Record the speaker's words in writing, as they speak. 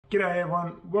G'day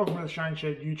everyone, welcome to the Shane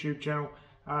Shed YouTube channel.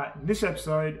 In this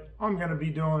episode, I'm going to be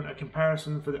doing a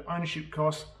comparison for the ownership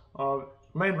costs of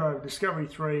Land Rover Discovery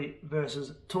 3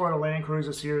 versus Toyota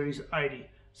LandCruiser Series 80.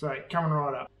 So, coming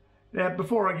right up. Now,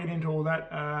 before I get into all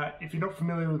that, if you're not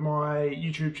familiar with my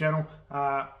YouTube channel,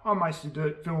 I mostly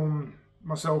film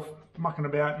myself mucking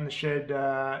about in the shed.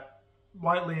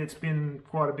 Lately, it's been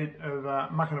quite a bit of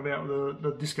mucking about with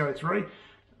the Disco 3.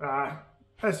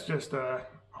 That's just a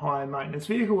high maintenance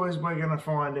vehicle, as we're going to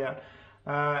find out,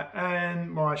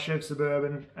 and my Chev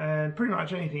Suburban, and pretty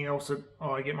much anything else that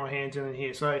I get my hands in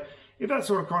here. So if that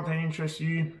sort of content interests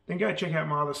you, then go check out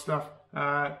my other stuff,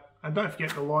 and don't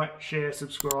forget to like, share,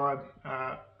 subscribe,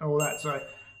 all that. So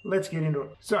let's get into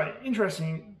it. So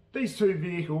interesting, these two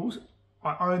vehicles,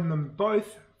 I own them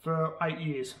both for 8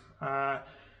 years.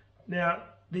 Now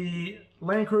the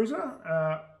Land Cruiser,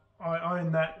 I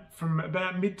owned that from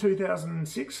about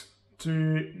mid-2006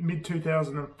 to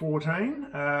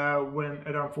mid-2014 when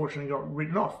it unfortunately got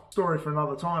written off. Story for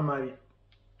another time maybe.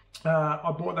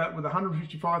 I bought that with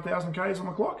 155,000 Ks on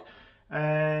the clock,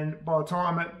 and by the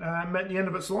time it met the end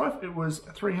of its life, it was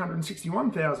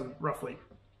 361,000 roughly.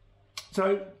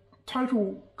 So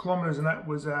total kilometres in that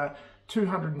was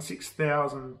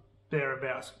 206,000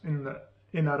 thereabouts in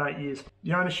that 8 years.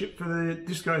 The ownership for the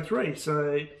Disco 3,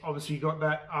 so obviously you got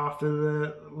that after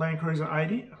the Land Cruiser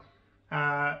 80,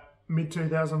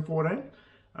 mid-2014,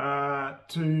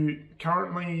 to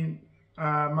currently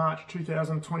March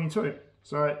 2022.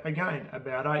 So again,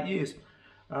 about 8 years.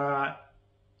 I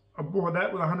bought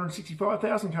that with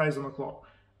 165,000 Ks on the clock,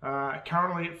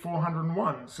 currently at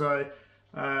 401. So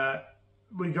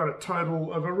we got a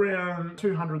total of around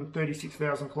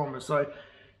 236,000 kilometres. So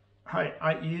hey,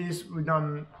 8 years, we've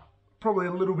done probably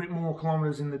a little bit more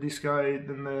kilometres in the Disco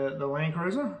than the Land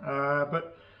Cruiser,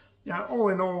 but you know, all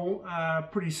in all,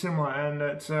 pretty similar, and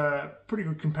it's a pretty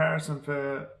good comparison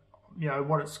for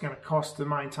what it's going to cost to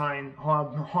maintain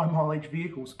high mileage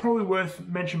vehicles. Probably worth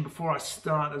mentioning before I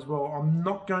start as well, I'm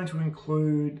not going to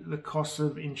include the costs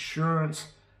of insurance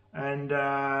and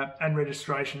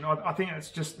registration. I think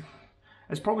it's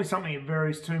probably something that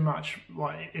varies too much.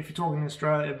 Like if you're talking in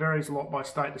Australia, it varies a lot by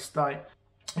state to state.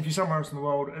 If you're somewhere else in the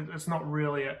world, it's not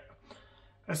really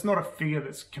it's not a figure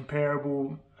that's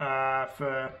comparable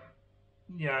for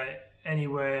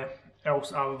anywhere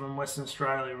else other than Western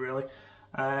Australia, really.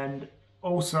 And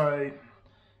also,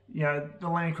 the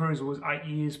Land Cruiser was 8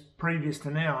 years previous to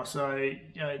now, so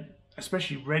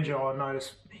especially rego, I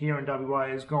noticed here in WA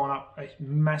has gone up a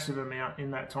massive amount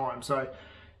in that time. So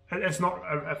it's not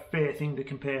a fair thing to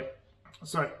compare.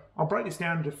 So I'll break this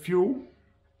down into fuel,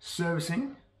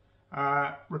 servicing,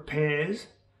 repairs,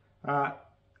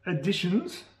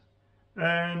 additions,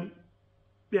 and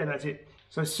yeah, that's it.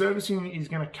 So servicing is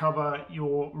going to cover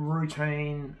your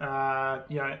routine,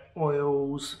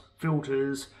 oils,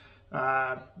 filters,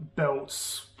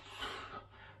 belts,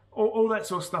 all that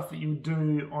sort of stuff that you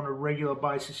do on a regular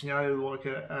basis. Like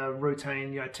a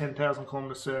routine, 10,000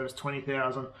 kilometre service,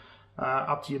 20,000,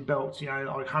 up to your belts, like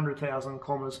 100,000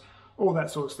 kilometres, all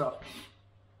that sort of stuff.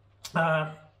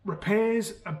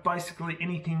 Repairs are basically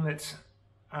anything that's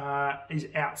is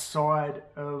outside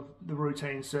of the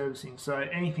routine servicing. So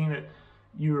anything that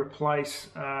you replace,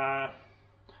 I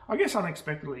guess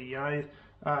unexpectedly,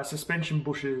 suspension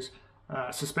bushes,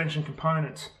 suspension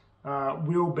components,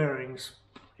 wheel bearings,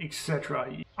 etc.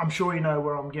 I'm sure you know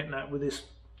where I'm getting at with this.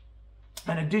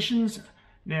 And additions,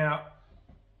 now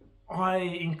I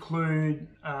include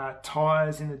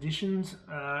tyres in additions.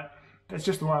 That's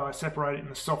just the way I separate it in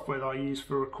the software that I use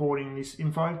for recording this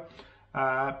info.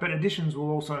 But additions will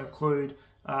also include,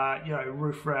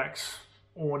 roof racks,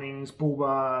 awnings, bull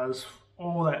bars,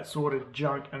 all that sort of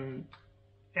junk and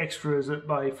extras that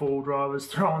bay four drivers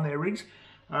throw on their rigs.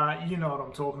 You know what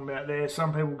I'm talking about there.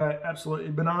 Some people go absolutely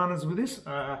bananas with this.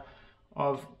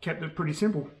 I've kept it pretty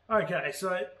simple. Okay,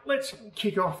 so let's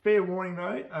kick off. Fair warning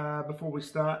though, before we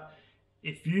start,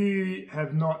 if you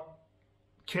have not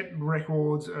kept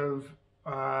records of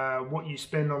what you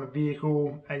spend on a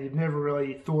vehicle and you've never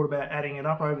really thought about adding it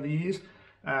up over the years,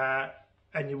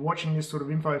 and you're watching this sort of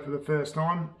info for the first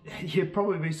time, you'd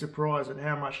probably be surprised at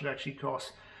how much it actually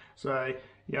costs. So,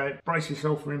 brace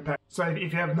yourself for impact. So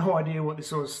if you have no idea what this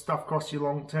sort of stuff costs you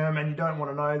long term and you don't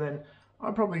want to know, then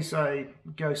I'd probably say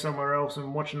go somewhere else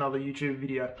and watch another YouTube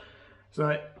video.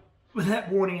 So with that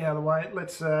warning out of the way,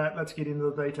 let's get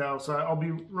into the details. So I'll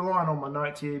be relying on my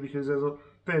notes here because there's a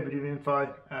fair bit of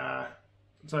info.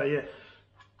 So yeah.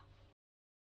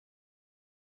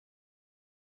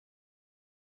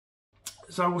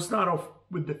 So we'll start off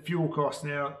with the fuel cost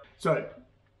now. So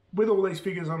with all these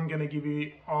figures I'm going to give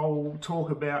you, I'll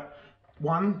talk about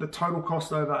one, the total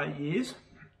cost over 8 years,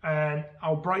 and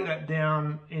I'll break that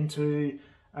down into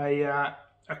a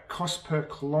cost per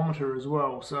kilometre as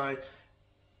well. So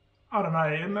I don't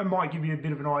know, it might give you a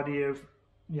bit of an idea of,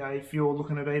 you know, if you're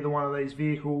looking at either one of these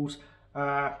vehicles,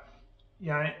 you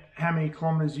know, how many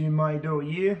kilometres you may do a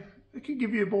year. It could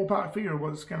give you a ballpark figure of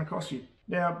what it's going to cost you.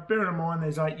 Now, bearing in mind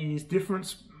there's 8 years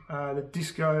difference, the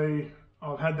Disco,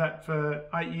 I've had that for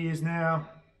 8 years now.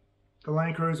 The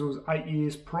LandCruiser was 8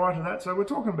 years prior to that, so we're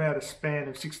talking about a span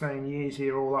of 16 years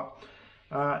here all up.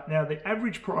 Now, the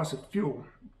average price of fuel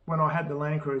when I had the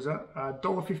LandCruiser,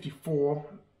 $1.54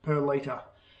 per litre.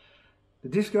 The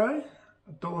Disco,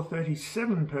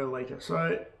 $1.37 per litre.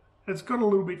 So it's got a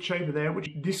little bit cheaper there,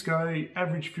 which Disco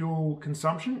average fuel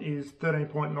consumption is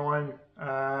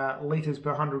 13.9 litres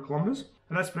per 100 kilometres.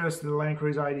 And that's versus the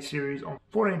LandCruiser 80 series on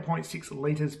 14.6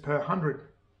 litres per 100.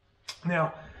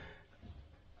 Now,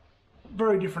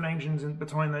 very different engines in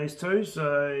between these two.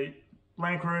 So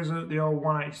LandCruiser, the old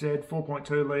 1HZ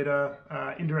 4.2 litre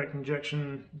indirect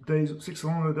injection diesel,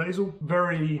 6-cylinder diesel,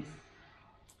 very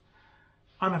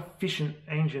inefficient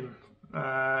engine. You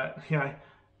know,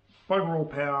 bugger all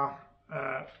power,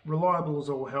 reliable as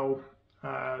all hell.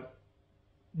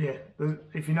 Yeah,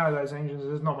 if you know those engines,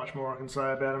 there's not much more I can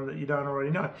say about them that you don't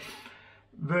already know.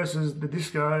 Versus the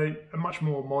Disco, a much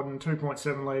more modern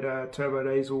 2.7 litre turbo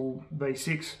diesel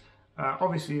V6.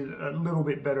 Obviously a little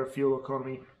bit better fuel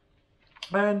economy.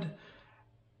 And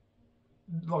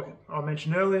like I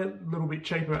mentioned earlier, a little bit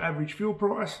cheaper average fuel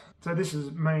price. So this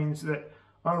means that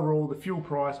overall the fuel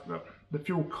price, the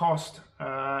fuel cost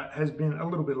has been a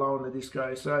little bit lower in the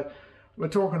Disco. So we're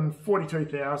talking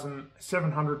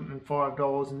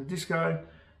 $42,705 in the Disco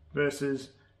versus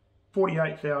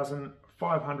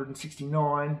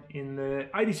 $48,569 in the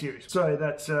 80 series. So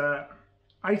that's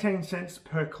 18 cents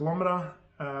per kilometre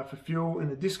for fuel in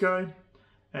the Disco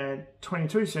and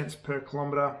 22 cents per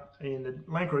kilometre in the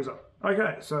LandCruiser.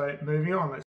 Okay, so moving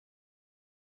on.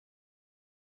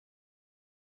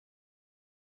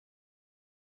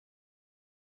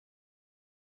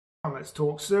 Let's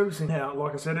talk servicing now.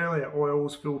 Like I said earlier,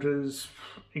 oils, filters,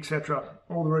 etc.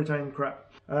 All the routine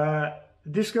crap.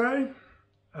 Disco,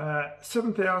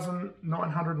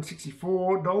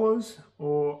 $7,964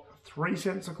 or 3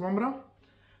 cents a kilometre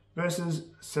versus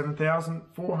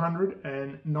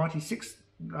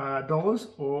 $7,496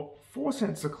 or 4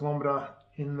 cents a kilometre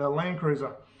in the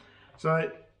LandCruiser. So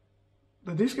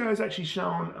the Disco is actually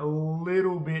showing a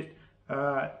little bit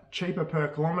cheaper per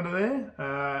kilometre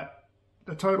there.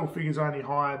 The total figure's only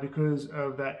higher because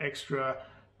of that extra,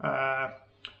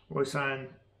 we're saying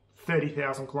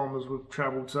 30,000 kilometres we've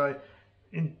travelled. So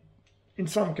in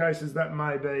some cases that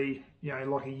may be, you know,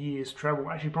 like a year's travel.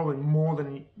 Actually, probably more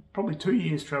than, probably 2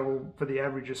 years travel for the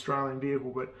average Australian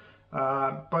vehicle. But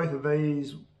both of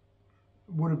these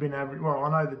would have been average. Well, I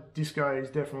know the Disco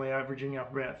is definitely averaging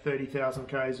up about 30,000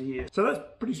 k's a year. So that's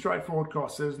pretty straightforward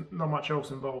costs. There's not much else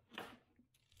involved.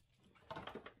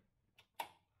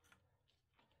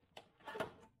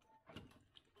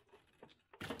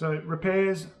 So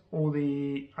repairs, all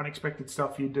the unexpected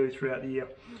stuff you do throughout the year.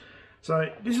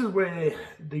 So this is where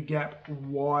the gap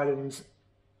widens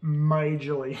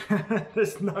majorly.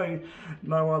 There's no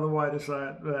other way to say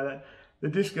it about it. The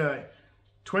Disco,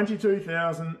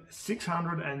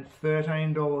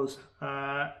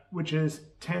 $22,613, which is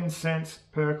 10 cents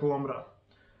per kilometre,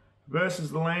 versus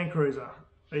the LandCruiser,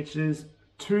 which is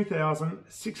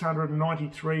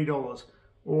 $2,693.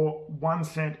 or 1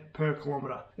 cent per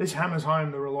kilometre. This hammers home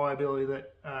the reliability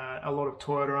that a lot of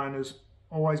Toyota owners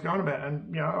always go on about.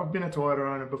 And you know, I've been a Toyota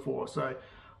owner before, so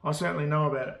I certainly know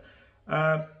about it.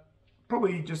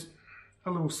 Probably just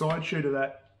a little side shoot of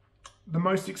that. The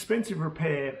most expensive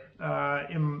repair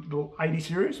in the 80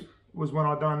 series was when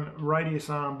I done radius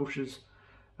arm bushes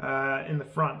in the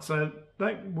front. So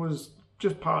that was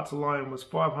just parts alone was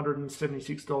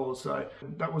 $576. So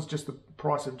that was just the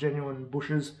price of genuine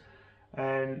bushes,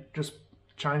 and just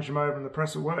changed them over in the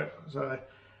press at work. So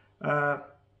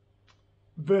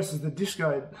versus the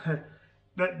Disco,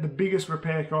 that the biggest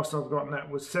repair cost I've gotten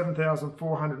that was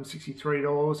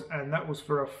 $7,463, and that was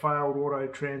for a failed auto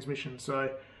transmission.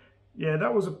 So yeah,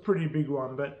 that was a pretty big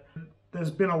one. But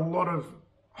there's been a lot of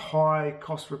high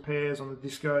cost repairs on the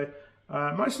Disco.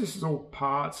 Most of this is all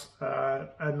parts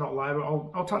and not labour.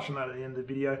 I'll touch on that at the end of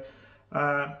the video.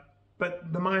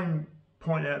 But the main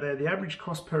point out there, the average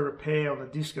cost per repair on the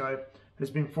Disco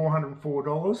has been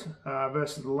 $404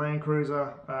 versus the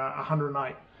LandCruiser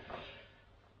 $108.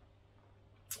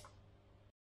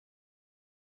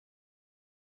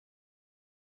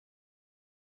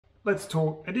 Let's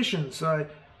talk additions. So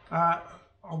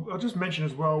I'll just mention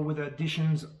as well with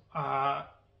additions,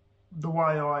 the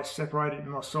way I separate it in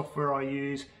my software I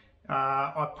use,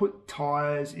 I put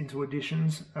tyres into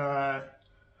additions.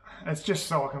 It's just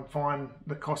so I can find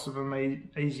the cost of them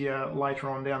easier later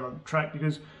on down the track,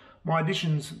 because my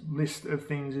additions list of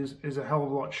things is a hell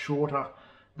of a lot shorter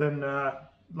than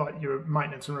like your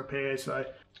maintenance and repairs.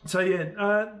 So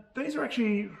yeah, these are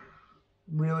actually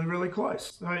really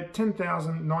close. So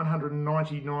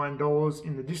 $10,999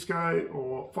 in the Disco,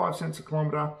 or 5 cents a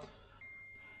kilometre.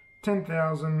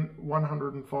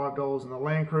 $10,105 in the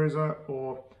Land Cruiser,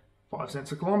 or 5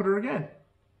 cents a kilometre again.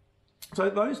 So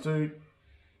those two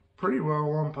pretty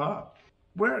well on par.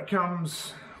 Where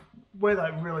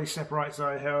that really separates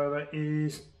though, however,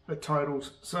 is the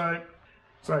totals. So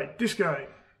Disco,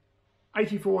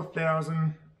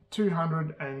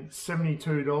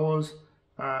 $84,272,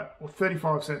 or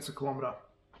 35 cents a kilometre.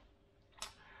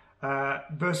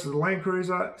 Versus the Land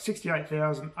Cruiser,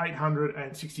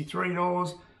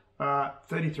 $68,863,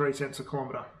 33 cents a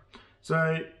kilometre.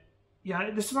 So,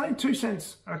 yeah, this is only 2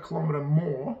 cents a kilometre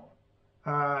more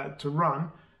to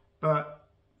run, but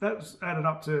that's added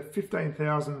up to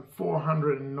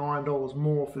 $15,409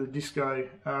 more for the Disco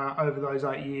over those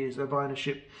 8 years of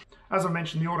ownership. As I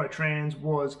mentioned, the Auto Trans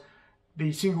was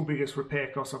the single biggest repair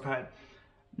cost I've had.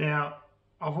 Now,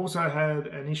 I've also had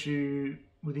an issue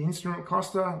with the instrument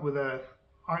cluster with I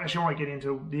actually won't get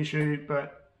into the issue,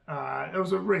 but it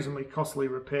was a reasonably costly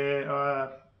repair,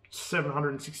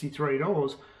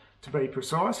 $763 to be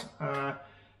precise.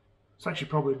 It's actually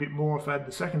probably a bit more if I had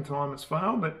the second time it's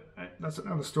failed, but that's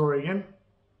another story again.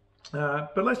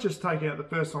 But let's just take out the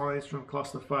first time the instrument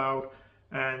cluster failed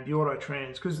and the Auto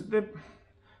Trans, because they're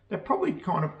probably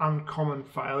kind of uncommon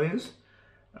failures.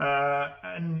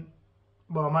 And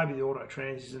well, maybe the Auto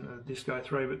Trans isn't the Disco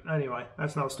 3, but anyway,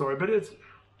 that's another story. But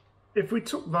if we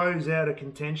took those out of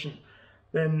contention,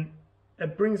 then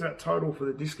it brings that total for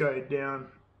the Disco down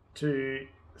to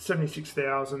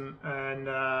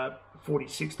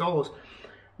 $76,046,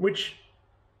 which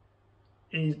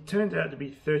turns out to be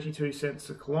 32 cents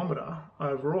a kilometre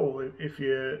overall if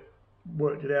you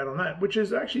worked it out on that, which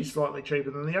is actually slightly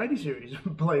cheaper than the 80 series,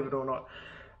 believe it or not.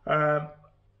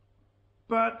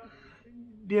 But at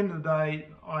the end of the day,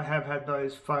 I have had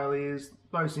those failures.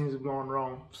 Those things have gone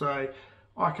wrong. So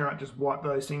I can't just wipe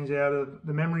those things out of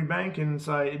the memory bank and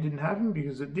say it didn't happen,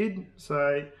 because it did.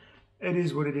 So it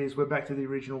is what it is. We're back to the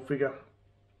original figure.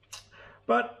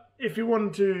 But if you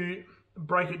wanted to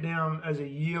break it down as a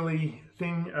yearly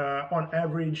thing, on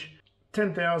average,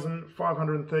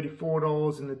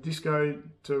 $10,534 in the Disco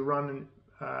to run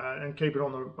and keep it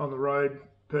on the road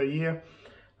per year,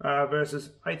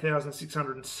 versus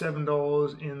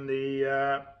 $8,607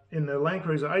 in the Land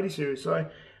Cruiser 80 series. So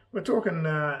we're talking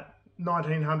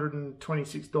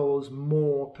 $1,926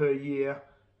 more per year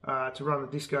to run the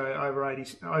Disco over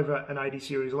an 80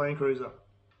 series Land Cruiser.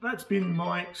 That's been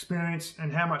my experience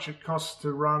and how much it costs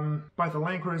to run both a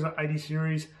Land Cruiser 80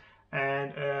 series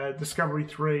and a Discovery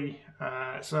 3.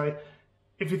 So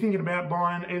if you're thinking about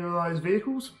buying either of those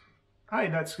vehicles, hey,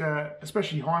 that's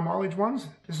especially high mileage ones,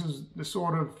 this is the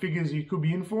sort of figures you could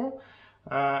be in for.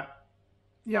 Yeah,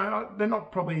 they're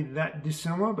not probably that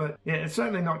dissimilar, but yeah, it's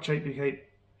certainly not cheap to keep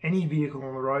any vehicle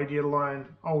on the road, let alone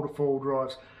older four-wheel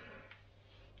drives.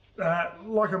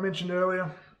 Like I mentioned earlier,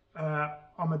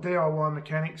 I'm a DIY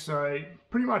mechanic, so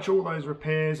pretty much all those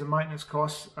repairs and maintenance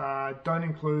costs don't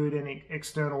include any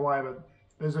external labour.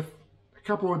 There's a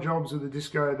couple of jobs with the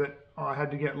Disco that I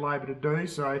had to get labour to do,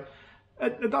 so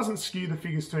it doesn't skew the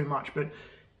figures too much. But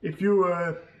if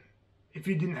you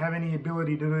didn't have any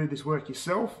ability to do this work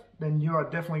yourself, then you are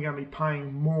definitely going to be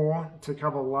paying more to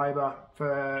cover labour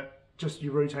for just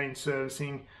your routine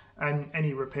servicing and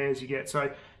any repairs you get. So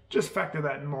just factor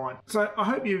that in mind. So I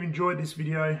hope you've enjoyed this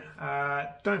video.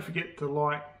 Don't forget to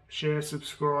like, share,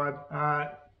 subscribe.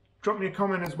 Drop me a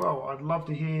comment as well. I'd love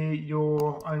to hear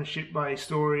your ownership-based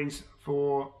stories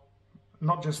for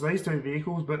not just these two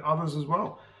vehicles, but others as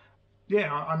well.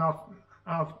 Yeah, and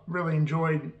I've really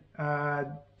enjoyed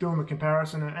doing the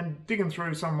comparison and digging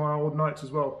through some of my old notes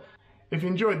as well. If you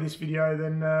enjoyed this video,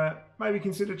 then maybe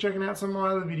consider checking out some of my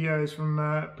other videos from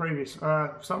previous.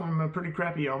 Some of them are pretty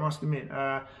crappy, I must admit.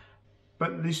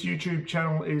 But this YouTube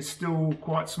channel is still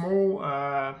quite small.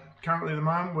 Currently at the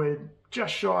moment, we're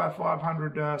just shy of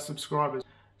 500 subscribers.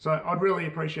 So I'd really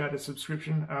appreciate a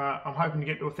subscription. I'm hoping to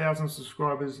get to 1,000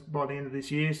 subscribers by the end of this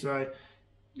year. So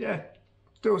yeah,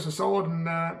 do us a solid and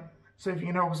see if you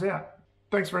can help us out.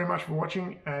 Thanks very much for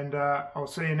watching, and I'll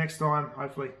see you next time,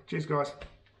 hopefully. Cheers, guys.